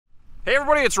Hey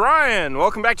everybody, it's Ryan.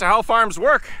 Welcome back to How Farms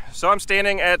Work. So I'm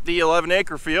standing at the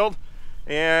 11-acre field,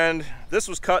 and this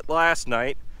was cut last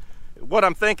night. What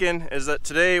I'm thinking is that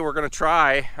today we're going to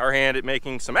try our hand at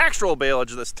making some actual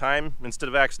baleage this time instead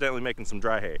of accidentally making some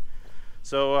dry hay.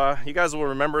 So you guys will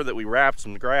remember that we wrapped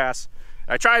some grass.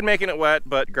 I tried making it wet,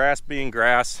 but grass being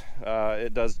grass,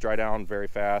 it does dry down very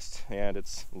fast and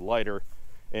it's lighter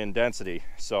in density.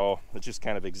 So it just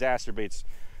kind of exacerbates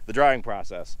the drying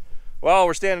process. Well,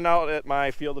 we're standing out at my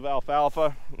field of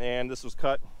alfalfa, and this was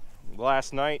cut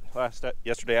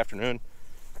yesterday afternoon,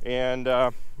 and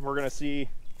we're gonna see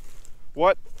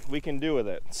what we can do with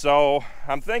it. So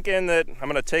I'm thinking that I'm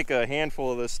gonna take a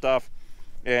handful of this stuff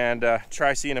and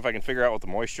try seeing if I can figure out what the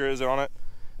moisture is on it.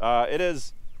 It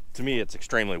is, to me, it's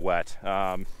extremely wet.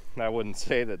 I wouldn't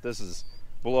say that this is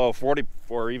below 40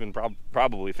 or even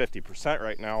probably 50%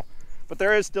 right now, but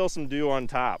there is still some dew on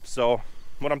top. So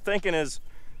what I'm thinking is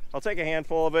I'll take a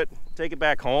handful of it, take it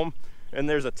back home, and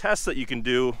there's a test that you can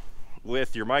do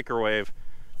with your microwave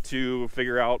to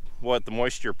figure out what the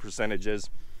moisture percentage is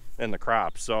in the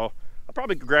crop. So I'll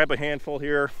probably grab a handful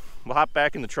here, we'll hop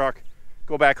back in the truck,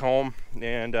 go back home,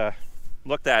 and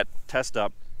look that test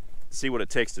up, see what it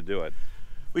takes to do it.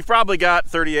 We've probably got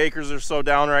 30 acres or so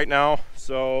down right now,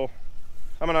 so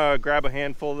I'm gonna grab a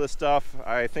handful of this stuff.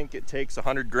 I think it takes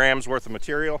 100 grams worth of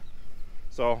material.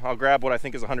 So I'll grab what I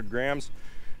think is 100 grams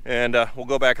and we'll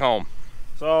go back home.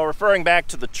 So referring back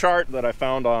to the chart that I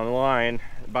found online,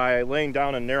 by laying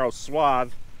down a narrow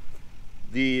swath,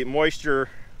 the moisture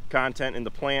content in the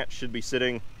plant should be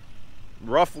sitting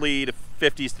roughly to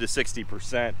 50s to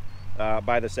 60%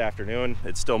 by this afternoon.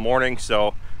 It's still morning,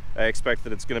 so I expect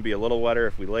that it's going to be a little wetter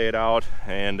if we lay it out,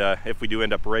 and if we do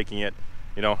end up raking it,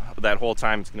 you know, that whole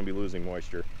time it's going to be losing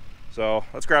moisture. So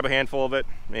let's grab a handful of it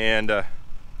and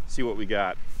see what we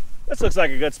got. This looks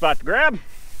like a good spot to grab.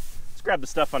 Let's grab the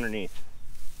stuff underneath.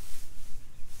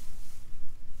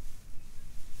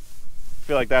 I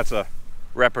feel like that's a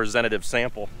representative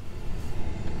sample.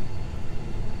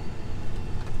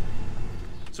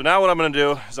 So now what I'm going to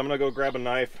do is I'm going to go grab a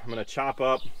knife. I'm going to chop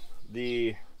up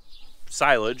the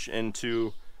silage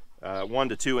into 1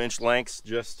 to 2 inch lengths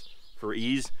just for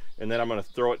ease, and then I'm going to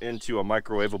throw it into a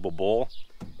microwavable bowl.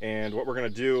 And what we're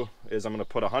going to do is I'm going to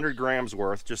put 100 grams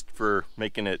worth, just for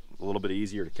making it a little bit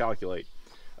easier to calculate.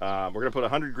 We're going to put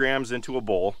 100 grams into a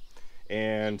bowl,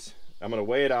 and I'm going to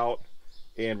weigh it out,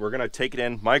 and we're going to take it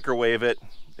in, microwave it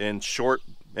in short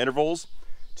intervals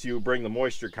to bring the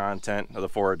moisture content of the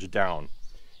forage down.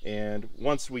 And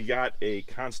once we got a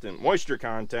constant moisture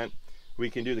content, we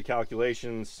can do the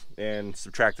calculations and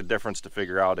subtract the difference to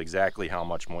figure out exactly how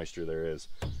much moisture there is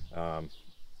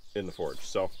in the forage.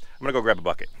 So I'm gonna go grab a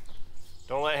bucket.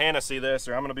 Don't let Hannah see this,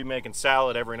 or I'm gonna be making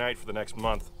salad every night for the next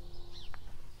month.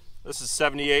 This is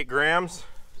 78 grams,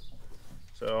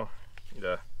 so need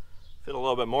to fit a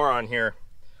little bit more on here.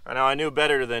 I knew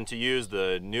better than to use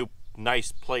the new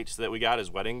nice plates that we got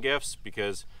as wedding gifts,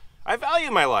 because I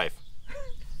value my life.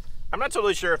 I'm not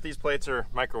totally sure if these plates are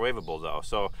microwavable though.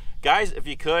 So guys, if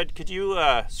you could you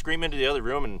scream into the other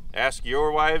room and ask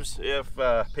your wives if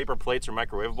paper plates are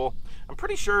microwavable? I'm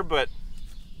pretty sure, but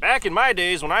back in my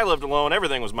days when I lived alone,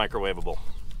 everything was microwavable.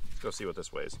 Let's go see what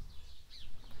this weighs.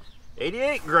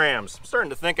 88 grams. I'm starting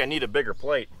to think I need a bigger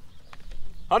plate.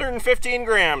 115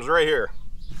 grams right here.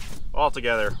 All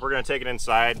together. We're gonna take it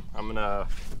inside. I'm gonna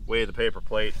weigh the paper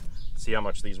plate, see how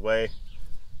much these weigh,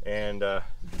 and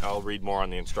I'll read more on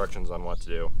the instructions on what to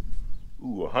do.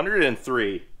 Ooh,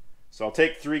 103. So I'll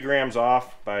take 3 grams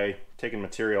off by taking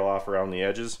material off around the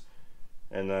edges,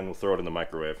 and then we'll throw it in the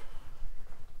microwave.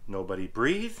 Nobody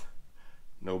breathe,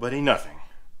 nobody nothing.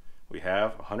 We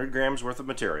have 100 grams worth of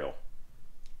material.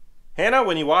 Hannah,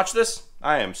 when you watch this,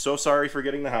 I am so sorry for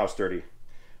getting the house dirty.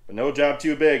 But no job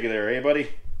too big there, eh,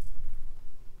 buddy?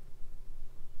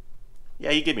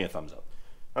 Yeah, you give me a thumbs up.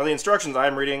 Now the instructions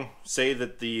I'm reading say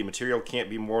that the material can't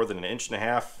be more than 1.5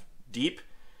 inches deep,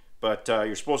 but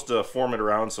you're supposed to form it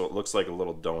around so it looks like a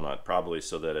little donut, probably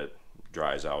so that it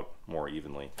dries out more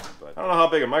evenly. But I don't know how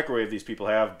big a microwave these people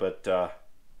have, but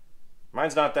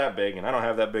mine's not that big, and I don't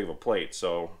have that big of a plate,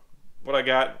 so what I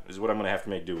got is what I'm going to have to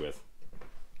make do with.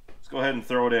 Let's go ahead and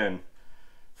throw it in.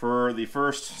 For the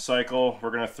first cycle,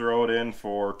 we're going to throw it in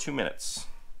for 2 minutes.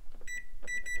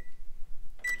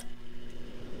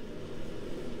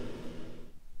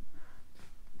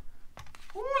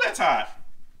 That's hot.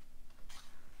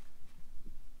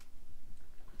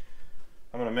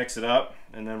 I'm going to mix it up,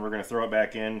 and then we're going to throw it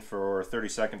back in for 30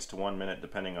 seconds to 1 minute,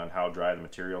 depending on how dry the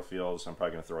material feels. I'm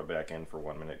probably going to throw it back in for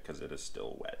 1 minute because it is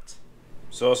still wet.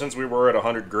 So since we were at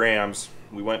 100 grams,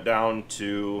 we went down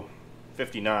to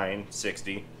 59,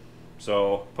 60.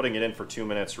 So putting it in for 2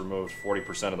 minutes removed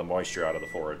 40% of the moisture out of the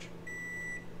forage.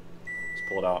 Let's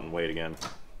pull it out and wait again.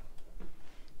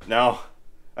 Now,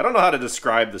 I don't know how to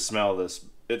describe the smell of this.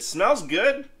 It smells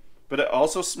good, but it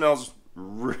also smells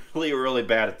really, really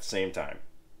bad at the same time.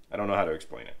 I don't know how to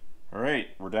explain it. All right,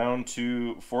 we're down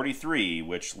to 43,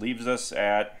 which leaves us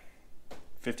at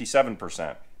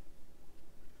 57%.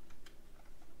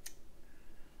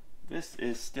 This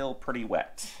is still pretty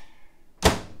wet.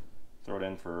 Throw it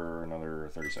in for another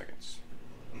 30 seconds.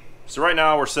 So right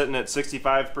now we're sitting at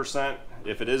 65%.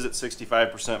 If it is at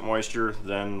 65% moisture,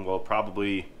 then we'll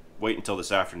probably wait until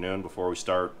this afternoon before we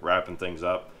start wrapping things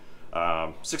up.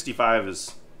 65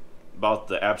 is about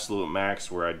the absolute max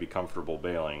where I'd be comfortable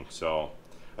baling. So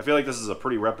I feel like this is a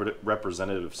pretty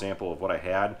representative sample of what I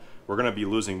had. We're going to be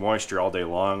losing moisture all day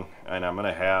long, and I'm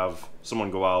going to have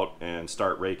someone go out and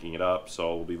start raking it up,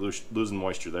 so we'll be losing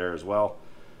moisture there as well.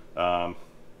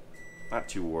 Not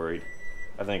too worried.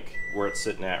 I think where it's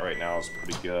sitting at right now is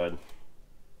pretty good.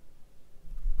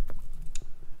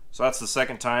 So that's the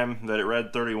second time that it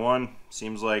read 31.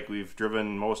 Seems like we've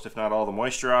driven most, if not all, the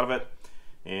moisture out of it.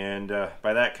 And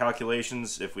by that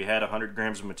calculations, if we had 100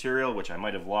 grams of material, which I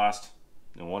might have lost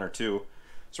in 1 or 2.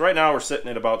 So right now we're sitting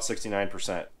at about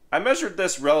 69%. I measured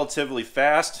this relatively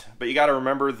fast, but you got to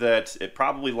remember that it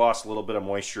probably lost a little bit of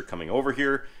moisture coming over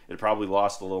here. It probably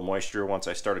lost a little moisture once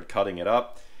I started cutting it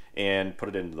up and put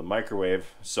it into the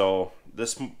microwave. So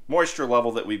this moisture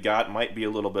level that we've got might be a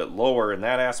little bit lower in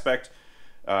that aspect.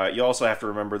 You also have to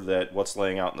remember that what's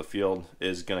laying out in the field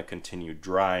is going to continue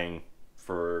drying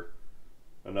for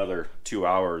another 2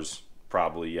 hours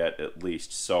probably yet at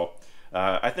least. So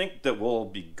I think that we'll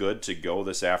be good to go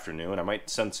this afternoon. I might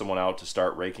send someone out to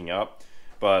start raking up,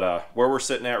 but where we're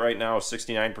sitting at right now is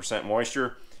 69%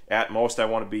 moisture. At most I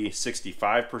want to be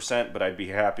 65%, but I'd be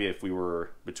happy if we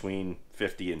were between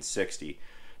 50 and 60.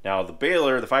 Now the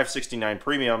baler, the 569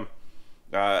 Premium,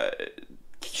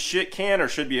 can or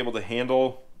should be able to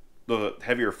handle the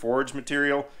heavier forage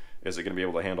material. Is it going to be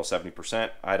able to handle 70%?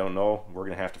 I don't know. We're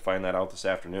going to have to find that out this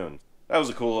afternoon. That was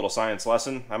a cool little science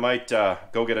lesson. I might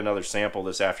go get another sample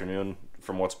this afternoon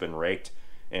from what's been raked,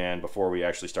 and before we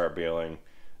actually start baling,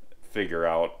 figure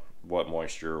out what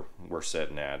moisture we're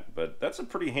sitting at. But that's a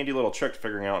pretty handy little trick to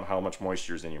figuring out how much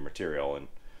moisture is in your material.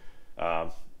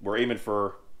 And we're aiming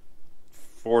for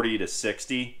 40 to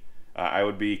 60. I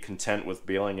would be content with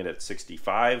baling it at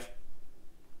 65,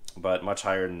 but much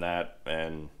higher than that,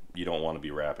 and you don't want to be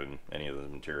wrapping any of the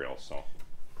material. So,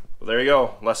 well, there you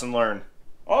go. Lesson learned.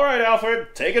 All right,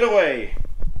 Alfred, take it away.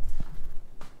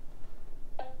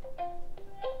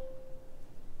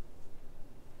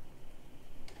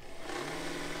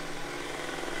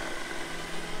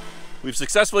 We've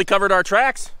successfully covered our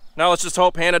tracks. Now let's just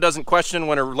hope Hannah doesn't question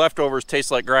when her leftovers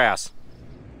taste like grass.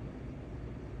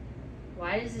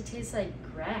 Why does it taste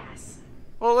like grass?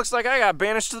 Well, it looks like I got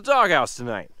banished to the doghouse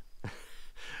tonight.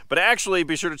 But actually,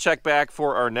 be sure to check back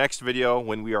for our next video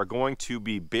when we are going to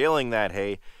be baling that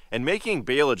hay and making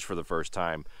baleage for the first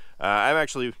time. I'm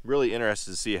actually really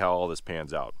interested to see how all this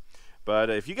pans out. But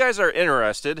if you guys are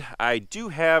interested, I do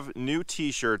have new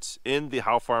t-shirts in the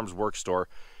How Farms Work store,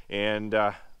 and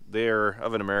they're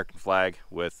of an American flag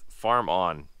with Farm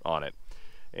On it.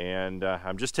 And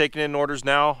I'm just taking in orders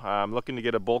now. I'm looking to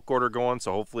get a bulk order going,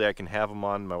 so hopefully I can have them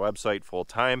on my website full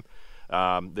time.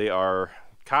 They are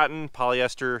cotton,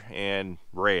 polyester, and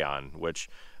rayon, which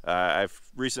I've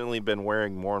recently been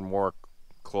wearing more and more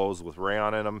clothes with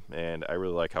rayon in them, and I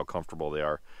really like how comfortable they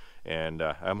are. And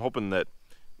I'm hoping that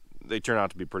they turn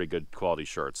out to be pretty good quality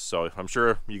shirts. So I'm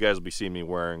sure you guys will be seeing me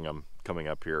wearing them coming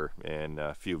up here in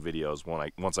a few videos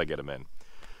once I get them in.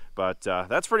 But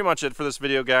that's pretty much it for this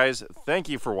video, guys. Thank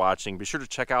you for watching. Be sure to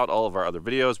check out all of our other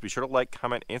videos. Be sure to like,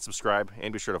 comment, and subscribe.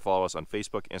 And be sure to follow us on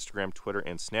Facebook, Instagram, Twitter,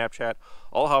 and Snapchat.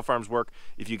 All How Farms Work.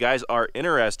 If you guys are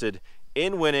interested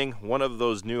in winning one of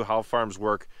those new How Farms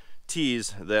Work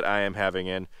teas that I am having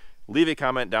in, leave a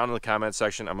comment down in the comment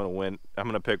section. I'm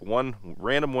gonna pick one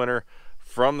random winner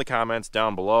from the comments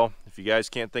down below. If you guys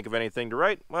can't think of anything to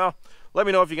write, well, let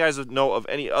me know if you guys know of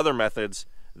any other methods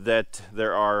that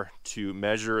there are to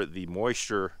measure the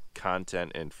moisture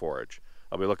content in forage.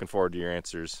 I'll be looking forward to your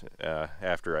answers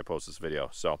after I post this video.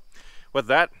 So with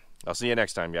that, I'll see you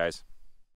next time, guys.